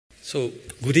So,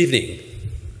 good evening.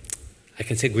 I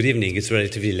can say good evening, it's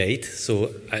relatively late.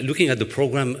 So, looking at the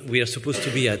program, we are supposed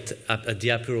to be at the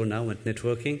Apero now at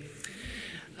networking.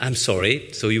 I'm sorry,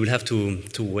 so you will have to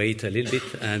wait a little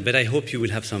bit, but I hope you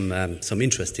will have some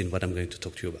interest in what I'm going to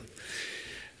talk to you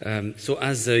about. So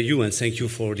as you, and thank you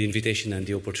for the invitation and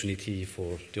the opportunity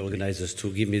for the organizers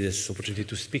to give me this opportunity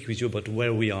to speak with you about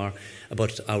where we are,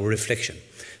 about our reflection.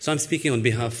 So I'm speaking on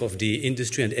behalf of the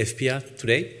industry and FPA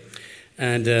today,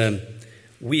 and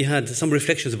we had some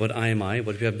reflections about IMI,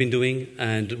 what we have been doing,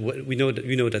 and we know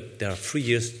that there are 3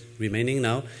 years remaining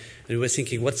now, and we're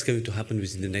thinking what's going to happen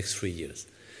within the next 3 years.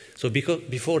 So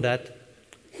before that,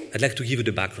 I'd like to give you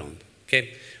the background,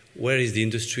 okay? Where is the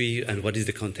industry and what is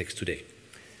the context today?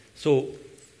 So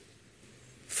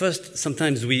first,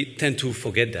 sometimes we tend to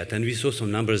forget that, and we saw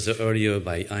some numbers earlier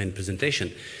by Ian's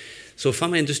presentation. So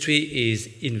pharma industry is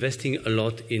investing a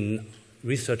lot in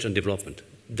research and development,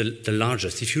 the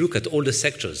largest. If you look at all the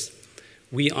sectors,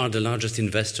 we are the largest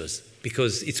investors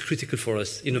because it's critical for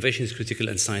us. Innovation is critical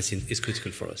and science is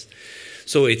critical for us.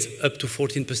 So it's up to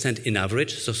 14% in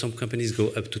average. So some companies go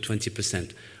up to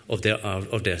 20% of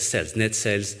their sales, net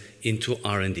sales, into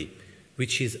R&D,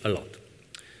 which is a lot.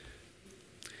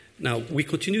 Now, we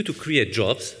continue to create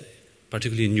jobs,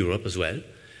 particularly in Europe as well.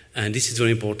 And this is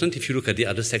very important. If you look at the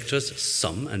other sectors,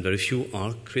 some and very few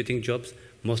are creating jobs,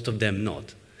 most of them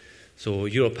not. So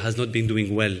Europe has not been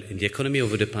doing well in the economy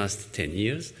over the past 10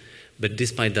 years. But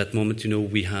despite that moment,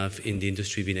 we have in the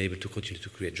industry been able to continue to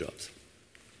create jobs.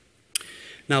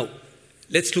 Now,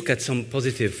 let's look at some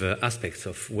positive aspects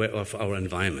of our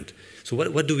environment. So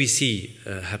what do we see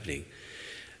happening?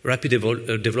 Rapid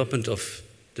development of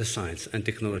the science and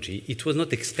technology. It was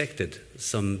not expected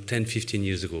some 10, 15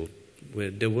 years ago, where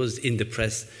there was in the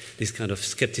press this kind of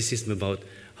skepticism about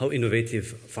how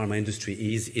innovative pharma industry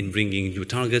is in bringing new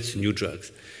targets, new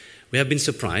drugs. We have been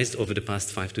surprised over the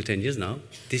past 5 to 10 years now.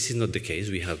 This is not the case.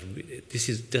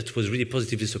 That was really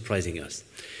positively surprising us.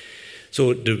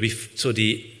 So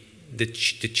the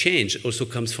change also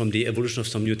comes from the evolution of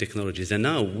some new technologies. And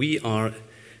now we are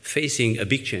facing a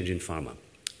big change in pharma,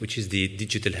 which is the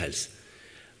digital health.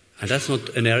 And that's not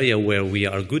an area where we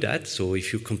are good at. So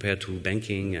if you compare to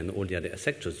banking and all the other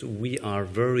sectors, we are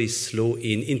very slow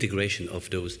in integration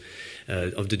of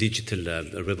the digital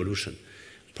revolution.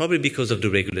 Probably because of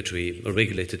the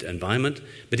regulated environment.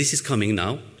 But this is coming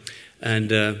now.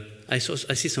 And I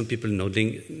see some people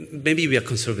nodding. Maybe we are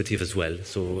conservative as well,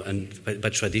 by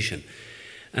tradition.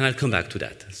 And I'll come back to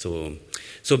that.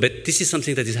 But this is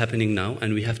something that is happening now,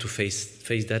 and we have to face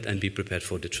that and be prepared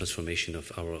for the transformation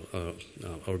of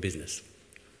our business.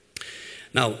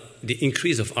 Now, the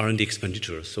increase of R&D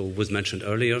expenditure was mentioned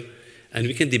earlier, and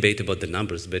we can debate about the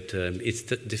numbers, but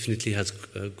it definitely has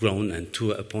grown, and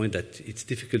to a point that it's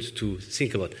difficult to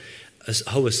think about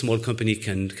how a small company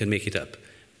can make it up.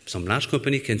 Some large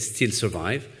company can still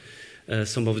survive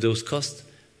some of those costs,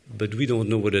 but we don't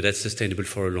know whether that's sustainable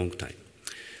for a long time.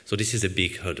 So this is a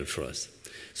big hurdle for us.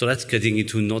 So that's getting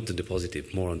into not the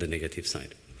positive, more on the negative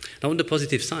side. Now, on the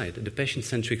positive side, the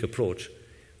patient-centric approach,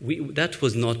 that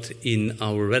was not in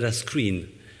our radar screen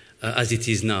as it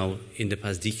is now in the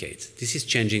past decades. This is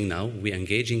changing now. We're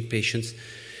engaging patients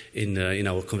in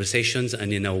our conversations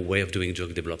and in our way of doing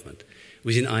drug development.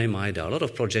 Within IMI, there are a lot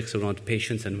of projects around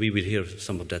patients, and we will hear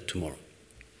some of that tomorrow.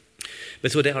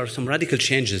 But so there are some radical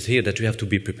changes here that we have to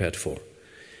be prepared for.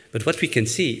 But what we can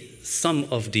see,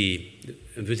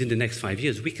 within the next 5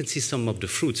 years, we can see some of the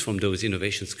fruits from those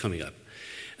innovations coming up.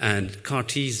 And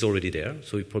CAR-T is already there,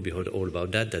 so you probably heard all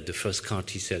about that the first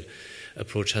CAR-T cell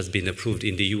approach has been approved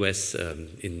in the US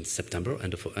in September,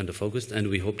 end of August, and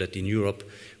we hope that in Europe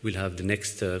we'll have the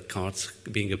next CARs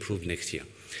being approved next year.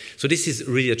 So this is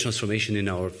really a transformation in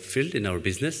our field, in our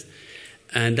business,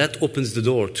 and that opens the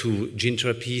door to gene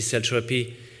therapy, cell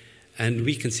therapy, and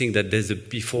we can think that there's a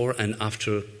before and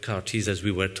after CAR-Ts as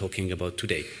we were talking about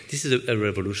today. This is a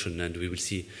revolution, and we will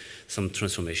see some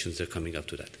transformations that are coming up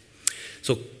to that.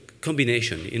 So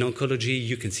combination. In oncology,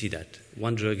 you can see that.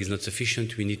 One drug is not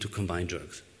sufficient. We need to combine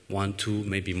drugs. 1, 2,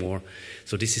 maybe more.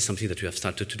 So this is something that we have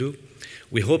started to do.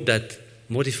 We hope that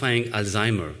modifying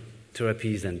Alzheimer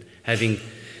therapies and having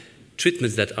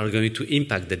treatments that are going to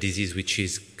impact the disease, which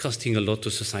is costing a lot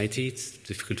to society. It's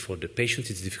difficult for the patients.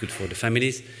 It's difficult for the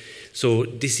families. So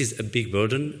this is a big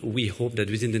burden. We hope that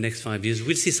within the next 5 years,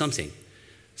 we'll see something,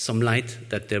 some light,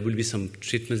 that there will be some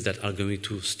treatments that are going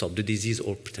to stop the disease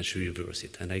or potentially reverse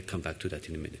it. And I'll come back to that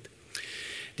in a minute.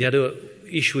 The other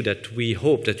issue that we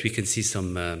hope that we can see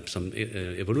some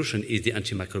evolution is the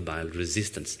antimicrobial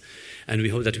resistance. And we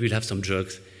hope that we'll have some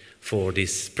drugs for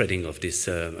this spreading of this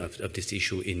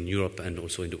issue in Europe and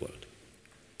also in the world.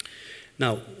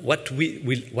 Now, what are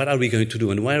we going to do,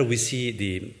 and where we see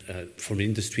from the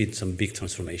industry some big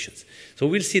transformations? So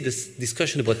we'll see this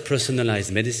discussion about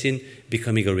personalized medicine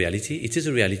becoming a reality. It is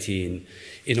a reality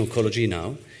in oncology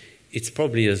now. It's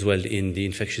probably as well in the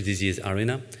infectious disease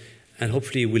arena, and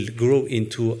hopefully will grow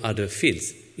into other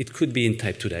fields. It could be in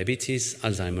type 2 diabetes,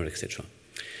 Alzheimer, etc.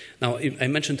 Now, I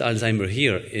mentioned Alzheimer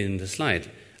here in the slide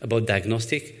about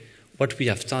diagnostic. What we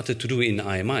have started to do in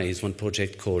IMI is one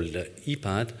project called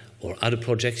EPAD, or other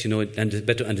projects, and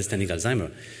better understanding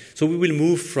Alzheimer. So we will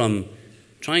move from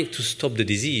trying to stop the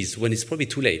disease when it's probably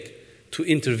too late to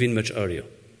intervene much earlier.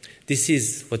 This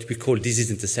is what we call disease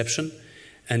interception,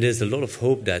 and there's a lot of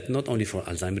hope that not only for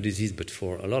Alzheimer's disease, but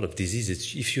for a lot of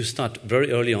diseases, if you start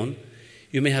very early on,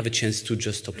 you may have a chance to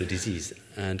just stop the disease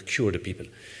and cure the people.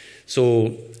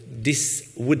 So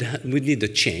this would need a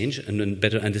change and a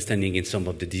better understanding in some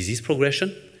of the disease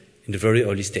progression in the very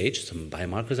early stage, some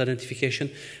biomarkers identification,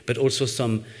 but also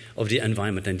some of the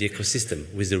environment and the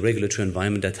ecosystem with the regulatory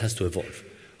environment that has to evolve.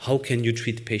 How can you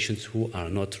treat patients who are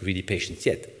not really patients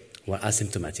yet, who are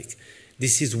asymptomatic?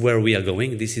 This is where we are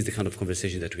going. This is the kind of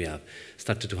conversation that we have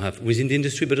started to have within the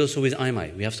industry, but also with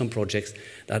IMI. We have some projects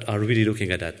that are really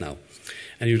looking at that now,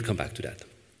 and you'll come back to that.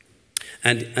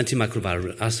 And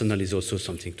antimicrobial arsenal is also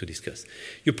something to discuss.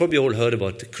 You probably all heard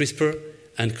about CRISPR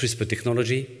and CRISPR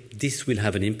technology. This will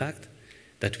have an impact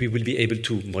that we will be able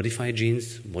to modify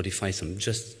genes,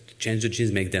 just change the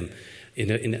genes, make them,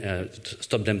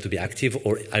 stop them to be active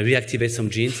or reactivate some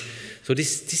genes. So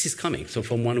this is coming, so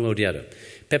from one way or the other.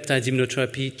 Peptides,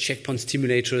 immunotherapy, checkpoint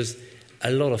stimulators,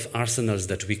 a lot of arsenals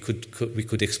that we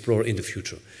could explore in the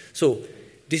future. So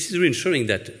this is reassuring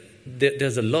that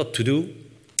there's a lot to do.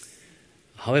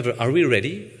 However, are we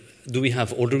ready? Do we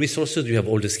have all the resources? Do we have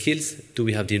all the skills? Do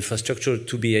we have the infrastructure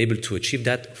to be able to achieve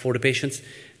that for the patients?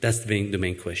 That's the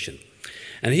main question.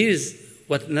 And here's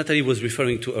what Natalie was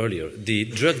referring to earlier, the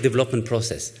drug development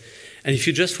process. And if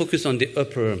you just focus on the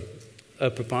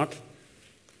upper part,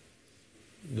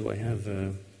 do I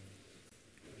have...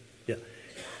 yeah.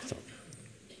 So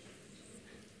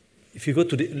if you go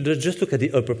to just look at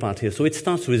the upper part here. So it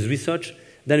starts with research,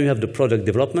 then you have the product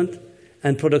development,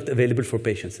 and product available for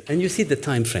patients. And you see the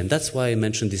time frame. That's why I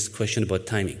mentioned this question about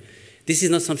timing. This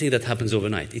is not something that happens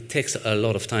overnight. It takes a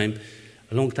lot of time,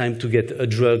 a long time to get a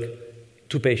drug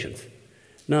to patients.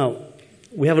 Now,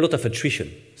 we have a lot of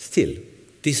attrition still.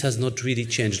 This has not really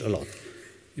changed a lot.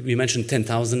 We mentioned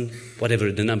 10,000,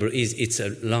 whatever the number is, it's a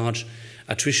large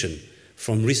attrition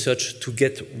from research to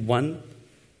get one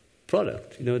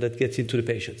product, that gets into the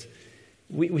patients.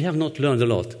 We have not learned a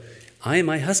lot.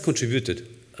 IMI has contributed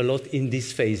a lot in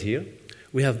this phase here.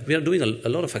 We are doing a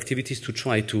lot of activities to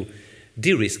try to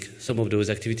de-risk some of those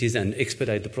activities and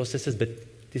expedite the processes, but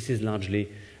this is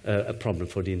largely a problem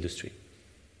for the industry.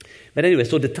 But anyway,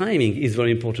 so the timing is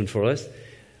very important for us,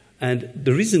 and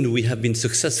the reason we have been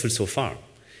successful so far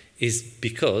is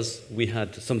because we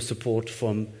had some support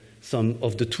from some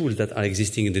of the tools that are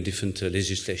existing in the different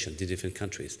legislation, the different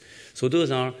countries. So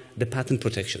those are the patent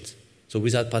protections. So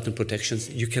without patent protections,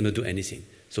 you cannot do anything.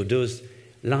 So those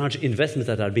large investments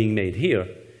that are being made here,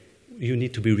 you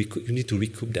need to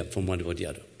recoup them from one or the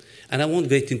other. And I won't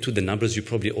get into the numbers. You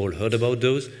probably all heard about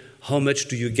those. How much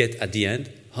do you get at the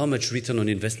end? How much return on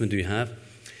investment do you have?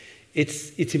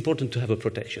 It's important to have a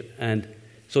protection. And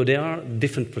so there are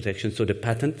different protections. So the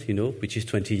patent, which is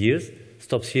 20 years,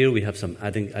 stops here. We have some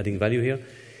adding value here.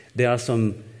 There are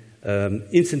some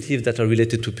incentives that are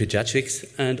related to pediatrics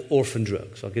and orphan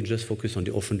drugs. So I can just focus on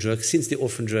the orphan drugs. Since the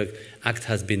Orphan Drug Act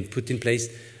has been put in place,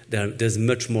 there's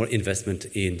much more investment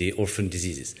in the orphan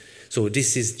diseases. So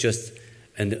this is just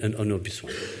an obvious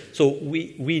one. So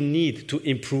we need to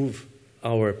improve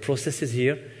our processes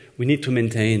here. We need to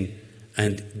maintain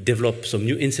and develop some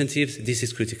new incentives. This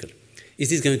is critical. Is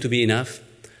this going to be enough?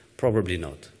 Probably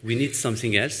not. We need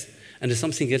something else. And the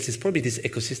something else is probably this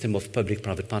ecosystem of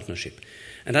public-private partnership.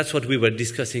 And that's what we were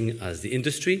discussing as the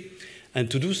industry. And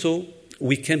to do so,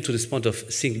 we came to the spot of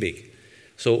think big.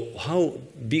 So how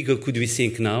bigger could we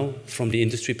think now from the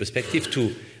industry perspective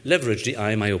to leverage the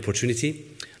IMI opportunity,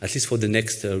 at least for the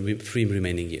next 3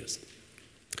 remaining years?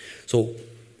 So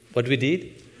what we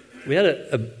did, we had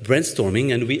a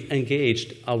brainstorming, and we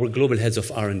engaged our global heads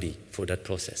of R&D for that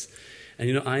process. And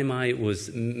IMI was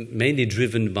mainly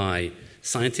driven by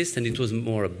scientists, and it was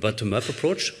more a bottom-up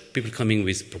approach, people coming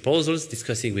with proposals,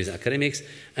 discussing with academics,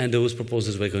 and those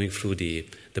proposals were going through the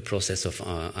process of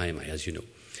IMI, as you know.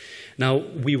 Now,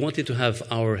 we wanted to have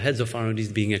our heads of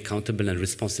R&D being accountable and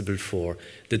responsible for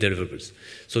the deliverables.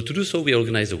 So to do so, we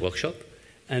organized a workshop,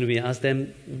 and we asked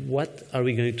them, what are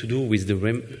we going to do with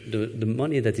the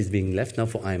money that is being left now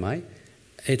for IMI?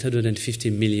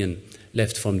 $850 million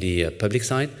left from the public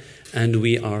side, and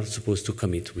we are supposed to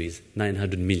commit with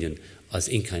 900 million as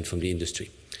in-kind from the industry.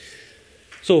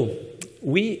 So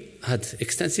we had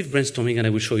extensive brainstorming, and I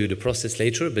will show you the process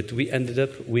later, but we ended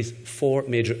up with 4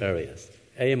 major areas: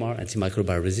 AMR,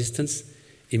 antimicrobial resistance,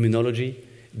 immunology,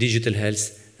 digital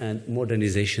health, and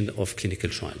modernization of clinical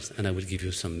trials. And I will give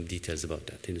you some details about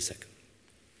that in a second.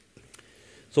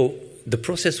 So the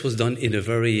process was done in a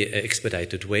very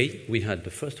expedited way. We had the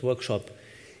first workshop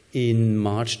in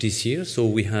March this year, so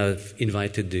we have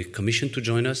invited the Commission to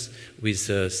join us with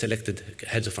selected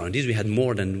heads of R&Ds. We had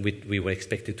more than we were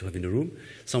expected to have in the room.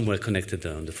 Some were connected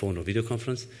on the phone or video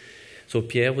conference. So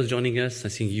Pierre was joining us. I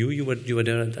think you were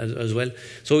there as well.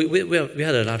 So we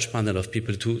had a large panel of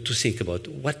people to think about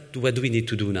what do we need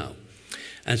to do now.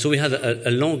 And so we had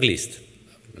a long list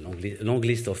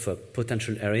of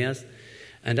potential areas,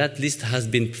 and that list has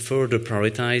been further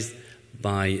prioritized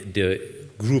by the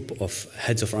group of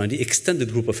heads of R&D,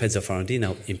 extended group of heads of R&D,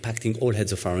 now impacting all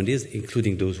heads of R&Ds,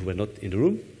 including those who were not in the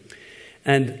room.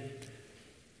 And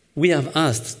we have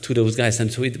asked to those guys,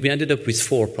 and so we ended up with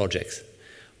 4 projects.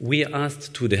 We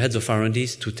asked to the heads of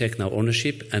R&Ds to take now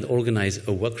ownership and organize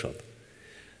a workshop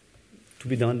to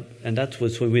be done. And that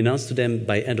was when we announced to them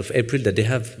by end of April that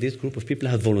this group of people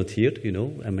have volunteered,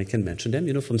 and I can mention them,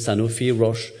 from Sanofi,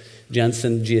 Roche,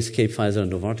 Janssen, GSK, Pfizer,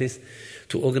 and Novartis,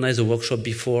 to organize a workshop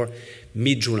before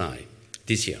mid-July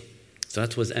this year. So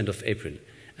that was end of April.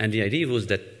 And the idea was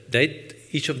that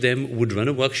each of them would run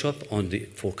a workshop on the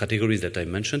 4 categories that I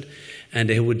mentioned, and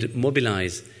they would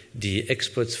mobilize the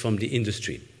experts from the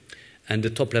industry and the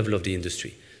top level of the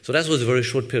industry. So that was a very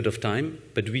short period of time,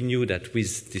 but we knew that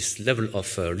with this level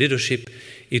of leadership,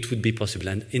 it would be possible.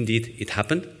 And indeed, it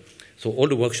happened. So all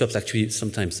the workshops, actually,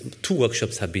 sometimes 2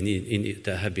 workshops have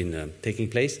been taking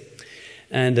place.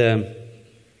 And the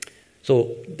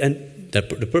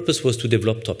purpose was to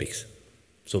develop topics,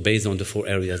 so based on the 4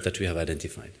 areas that we have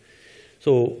identified.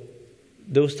 So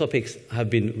those topics have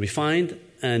been refined,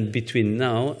 and between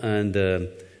now and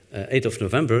 8th of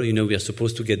November, we are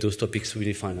supposed to get those topics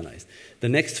really finalized. The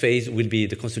next phase will be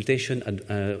the consultation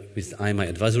with IMI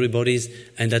advisory bodies,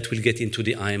 and that will get into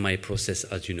the IMI process,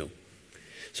 as you know.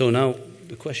 So now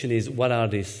the question is, what are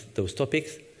those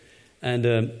topics?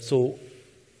 And so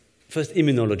first,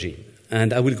 immunology.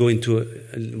 And I will go into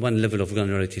one level of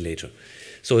granularity later.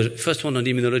 So the first one on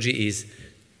immunology is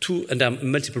 2, and there are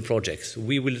multiple projects.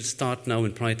 We will start now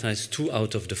and prioritize 2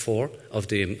 out of the 4, of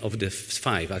the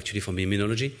 5, actually, from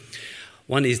immunology.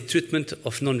 One is treatment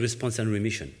of non-response and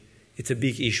remission. It's a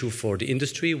big issue for the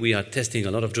industry. We are testing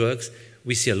a lot of drugs.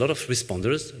 We see a lot of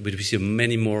responders, but we see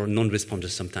many more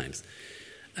non-responders sometimes.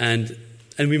 And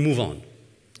we move on.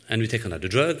 And we take another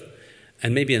drug,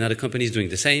 and maybe another company is doing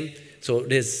the same. So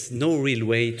there's no real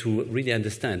way to really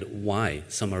understand why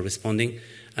some are responding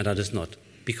and others not,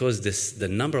 because the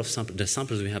number of the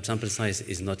samples we have, sample size,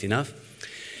 is not enough.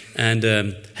 And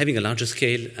having a larger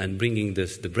scale and bringing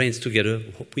the brains together,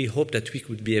 we hope that we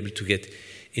could be able to get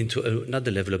into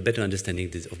another level of better understanding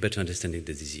the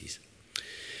disease.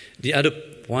 The other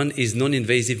one is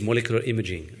non-invasive molecular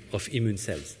imaging of immune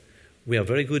cells. We are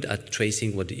very good at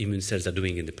tracing what the immune cells are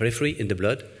doing in the periphery, in the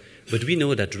blood, but we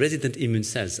know that resident immune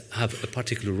cells have a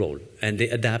particular role, and they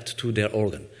adapt to their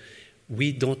organ.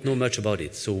 We don't know much about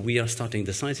it, so we are starting,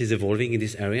 the science is evolving in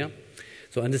this area.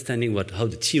 So understanding how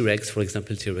the Tregs, for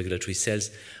example, T regulatory cells,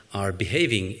 are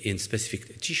behaving in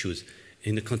specific tissues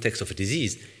in the context of a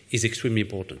disease is extremely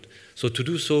important. So to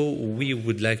do so, we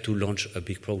would like to launch a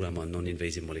big program on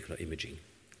non-invasive molecular imaging.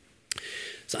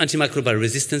 So antimicrobial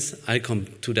resistance, I'll come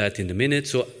to that in a minute.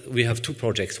 So we have 2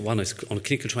 projects. One is on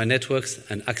clinical trial networks,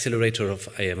 an accelerator of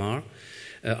AMR,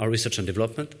 our research and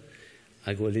development.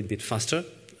 I'll go a little bit faster.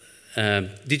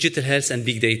 Digital health and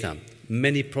big data.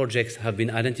 Many projects have been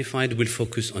identified. We'll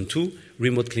focus on 2,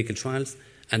 remote clinical trials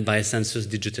and biosensors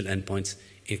digital endpoints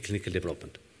in clinical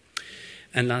development.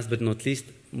 And last but not least,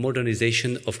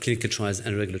 modernization of clinical trials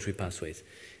and regulatory pathways.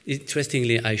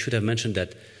 Interestingly, I should have mentioned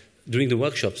that during the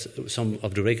workshops, some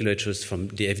of the regulators from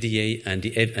the FDA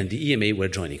and the EMA were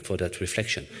joining for that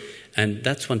reflection. And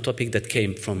that's one topic that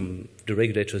came from the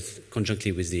regulators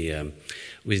conjunctly with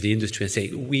the industry and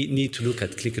saying, we need to look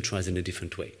at clinical trials in a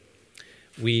different way.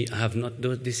 We have not,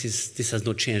 this has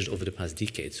not changed over the past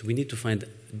decades. We need to find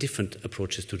different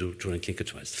approaches to run clinical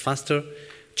trials, faster,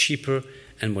 cheaper,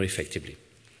 and more effectively.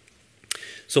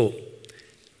 So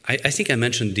I think I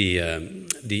mentioned the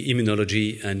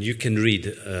immunology, and you can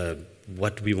read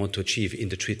what we want to achieve in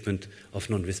the treatment of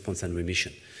non-response and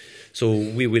remission. So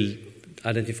we will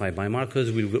identify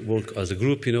biomarkers, we will work as a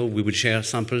group, we will share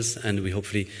samples, and we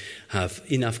hopefully have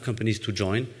enough companies to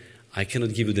join. I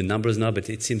cannot give you the numbers now, but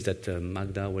it seems that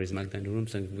Magda, where is Magda in the room?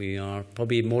 So we are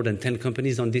probably more than 10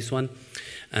 companies on this one,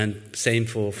 and same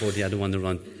for the other one,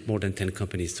 around more than 10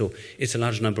 companies. So it's a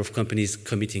large number of companies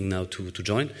committing now to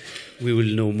join. We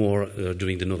will know more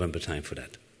during the November time for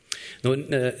that. Now,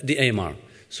 the AMR.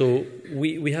 So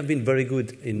we have been very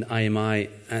good in IMI,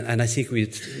 and I think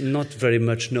it's not very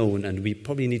much known, and we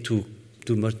probably need to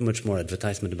do much more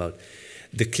advertisement about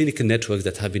the clinical networks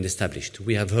that have been established.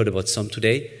 We have heard about some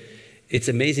today. It's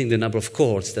amazing the number of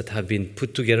cohorts that have been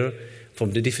put together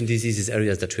from the different diseases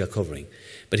areas that we are covering.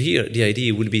 But here, the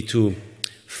idea will be to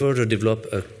further develop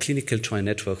a clinical trial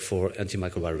network for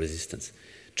antimicrobial resistance.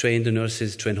 Train the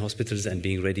nurses, train hospitals, and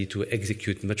being ready to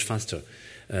execute much faster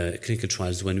clinical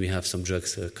trials when we have some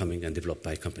drugs coming and developed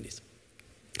by companies.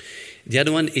 The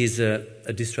other one is a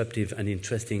disruptive and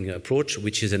interesting approach,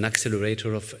 which is an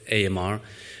accelerator of AMR,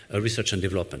 research and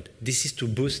development. This is to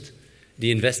boost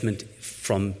the investment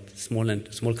from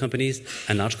small companies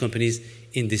and large companies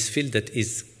in this field that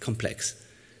is complex.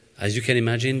 As you can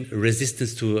imagine,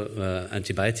 resistance to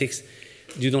antibiotics,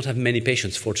 you don't have many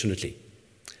patients, fortunately.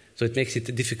 So it makes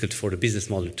it difficult for the business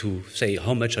model to say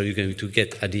how much are you going to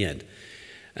get at the end.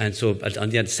 And so at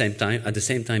the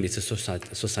same time, it's a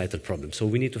societal problem. So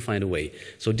we need to find a way.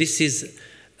 So this is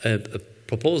a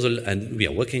proposal, and we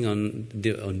are working on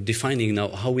defining now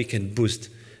how we can boost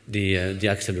the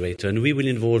accelerator. And we will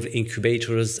involve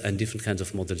incubators and different kinds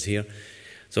of models here.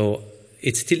 So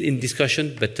it's still in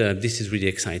discussion, but this is really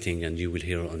exciting, and you will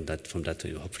hear on that from that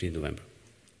hopefully in November.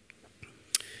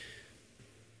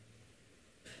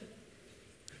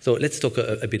 So let's talk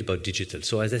a bit about digital.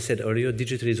 So as I said earlier,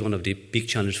 digital is one of the big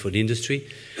challenges for the industry,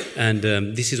 and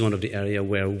this is one of the areas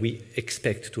where we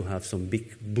expect to have some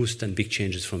big boost and big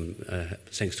changes from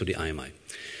thanks to the IMI.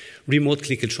 Remote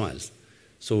clinical trials.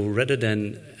 So rather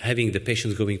than having the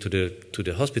patients going to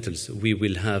the hospitals, we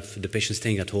will have the patients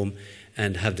staying at home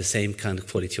and have the same kind of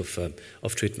quality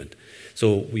of treatment.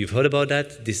 So we've heard about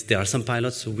that. There are some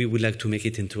pilots, so we would like to make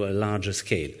it into a larger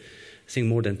scale. I think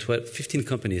more than 15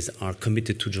 companies are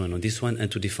committed to join on this one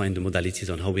and to define the modalities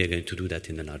on how we are going to do that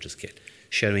in a larger scale.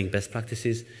 Sharing best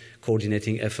practices,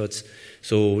 coordinating efforts.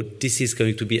 So this is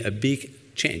going to be a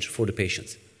big change for the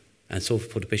patients. And so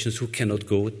for the patients who cannot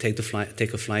go, take a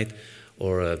flight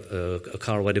or a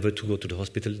car or whatever to go to the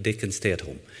hospital, they can stay at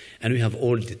home. And we have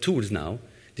all the tools now,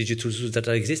 digital tools that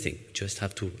are existing. We just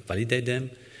have to validate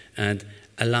them and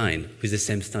align with the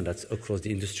same standards across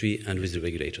the industry and with the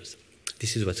regulators.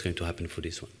 This is what's going to happen for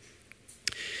this one.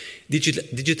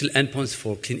 Digital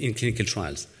endpoints in clinical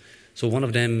trials. So one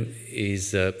of them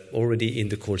is already in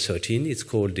the Call 13. It's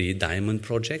called the Diamond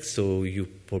project. So you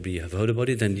probably have heard about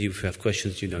it, and if you have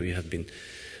questions, you have been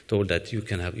told that you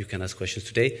can ask questions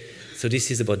today. So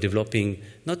this is about developing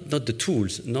not the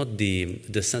tools, not the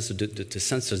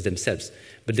sensors themselves,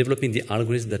 but developing the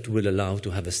algorithms that will allow to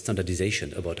have a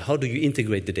standardization about how do you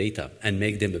integrate the data and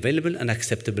make them available and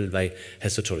acceptable by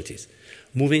health authorities.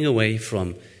 Moving away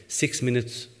from 6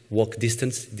 minutes walk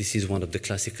distance, this is one of the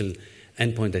classical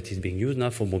endpoint that is being used now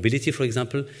for mobility, for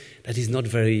example, that is not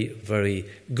very, very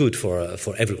good for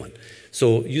everyone.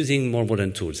 So using more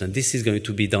modern tools, and this is going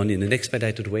to be done in an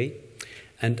expedited way.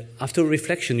 And after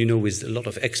reflection, with a lot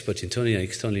of experts internally and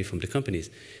externally from the companies,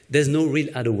 there's no real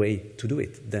other way to do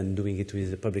it than doing it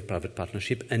with a public-private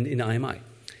partnership and in IMI.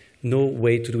 No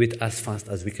way to do it as fast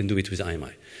as we can do it with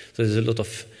IMI. So there's a lot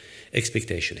of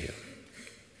expectation here.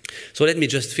 So let me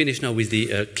just finish now with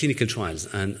the clinical trials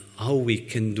and how we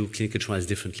can do clinical trials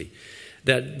differently.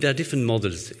 There are different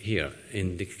models here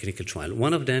in the clinical trial.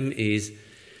 One of them is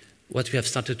what we have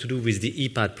started to do with the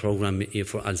EPAD program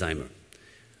for Alzheimer.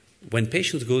 When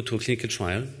patients go to a clinical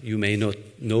trial, you may not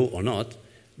know or not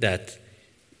that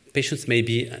patients may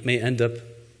end up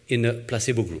in a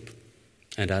placebo group,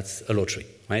 and that's a lottery,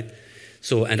 right?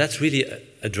 So, and that's really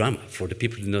a drama for the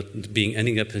people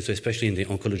ending up, especially in the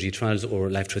oncology trials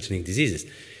or life-threatening diseases.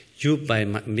 You, by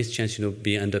mischance,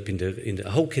 end up in the.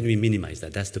 How can we minimize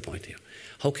that? That's the point here.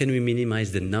 How can we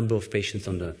minimize the number of patients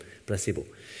on the placebo?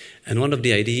 And one of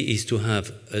the ideas is to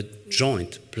have a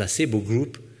joint placebo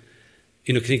group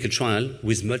in a clinical trial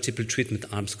with multiple treatment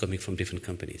arms coming from different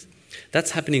companies.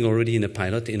 That's happening already in a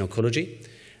pilot in oncology,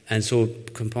 and so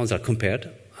compounds are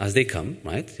compared as they come,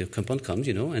 right? The compound comes,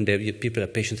 and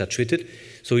patients are treated.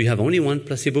 So you have only one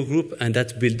placebo group, and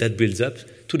that builds up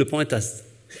to the point as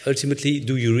ultimately,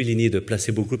 do you really need a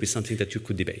placebo group is something that you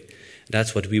could debate.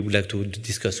 That's what we would like to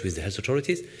discuss with the health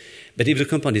authorities. But if the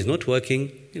compound is not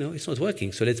working, it's not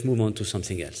working. So let's move on to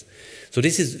something else. So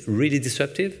this is really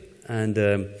disruptive, and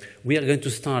we are going to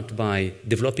start by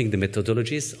developing the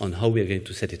methodologies on how we are going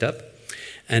to set it up.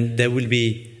 And there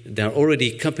are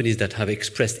already companies that have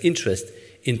expressed interest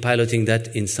in piloting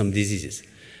that in some diseases.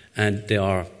 And there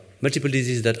are multiple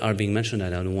diseases that are being mentioned,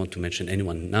 and I don't want to mention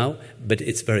anyone now, but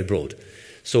it's very broad.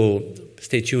 So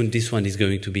stay tuned. This one is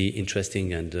going to be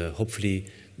interesting and hopefully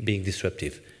being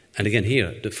disruptive. And again,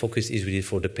 here, the focus is really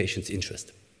for the patient's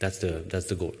interest. That's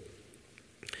the goal.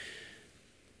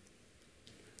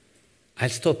 I'll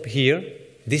stop here.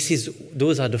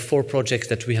 Those are the 4 projects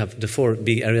that we have, the 4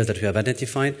 big areas that we have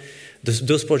identified.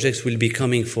 Those projects will be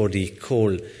coming for the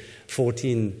call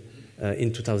 14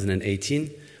 in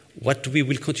 2018. What we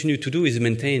will continue to do is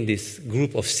maintain this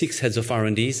group of 6 heads of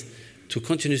R&Ds to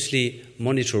continuously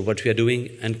monitor what we are doing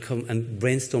and come and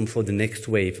brainstorm for the next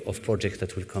wave of projects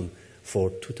that will come for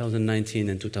 2019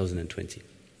 and 2020.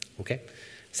 Okay?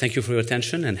 Thank you for your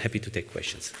attention and happy to take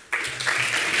questions.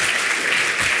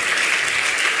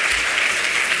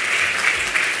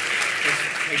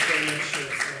 Thanks very much, Salah,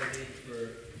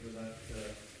 for that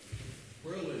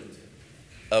whirlwind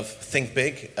of Think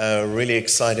Big, really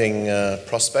exciting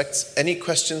prospects. Any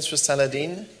questions for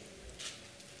Saladin?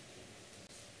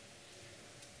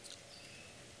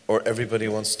 Or everybody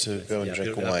wants to go and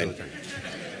drink wine?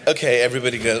 Okay,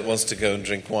 everybody wants to go and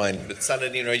drink wine. But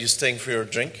Saladin, are you staying for your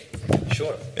drink?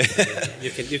 Sure.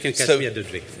 You can catch me at the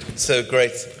drink. So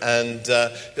great. And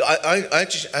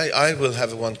I will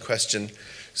have one question.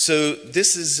 So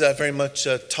this is very much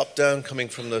top-down, coming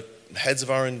from the heads of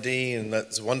R&D, and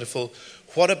that's wonderful.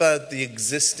 What about the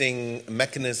existing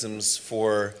mechanisms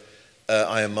for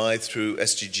IMI through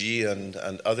SGG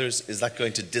and others? Is that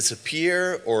going to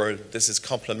disappear, or this is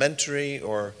complementary,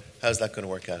 or how's that going to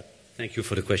work out? Thank you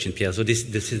for the question, Pierre. So this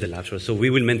is the latter. So we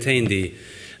will maintain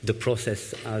the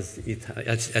process as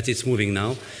it's moving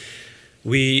now.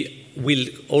 We will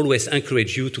always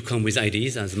encourage you to come with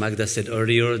ideas. As Magda said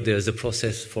earlier, there's a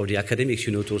process for the academics,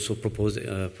 to also propose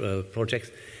projects.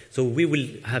 So we will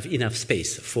have enough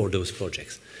space for those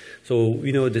projects. So,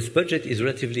 this budget is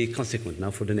relatively consequent now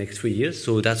for the next 3 years.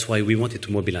 So that's why we wanted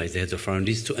to mobilize the heads of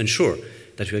R&Ds to ensure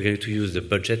that we are going to use the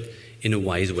budget in a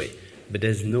wise way. But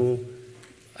there's no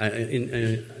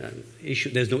issue.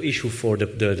 There's no issue for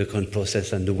the current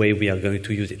process and the way we are going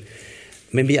to use it.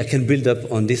 Maybe I can build up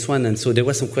on this one. And so there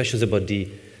were some questions about the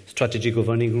strategic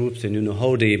governing groups and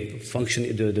how they function,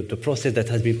 the process that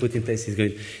has been put in place is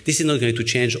going. This is not going to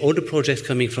change. All the projects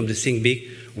coming from the Think Big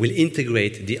will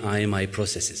integrate the IMI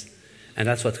processes. And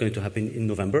that's what's going to happen in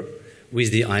November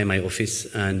with the IMI office.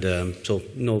 And so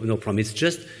no problem. It's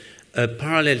just a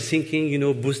parallel thinking,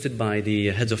 boosted by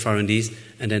the heads of R&Ds,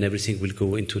 and then everything will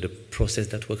go into the process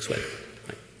that works well.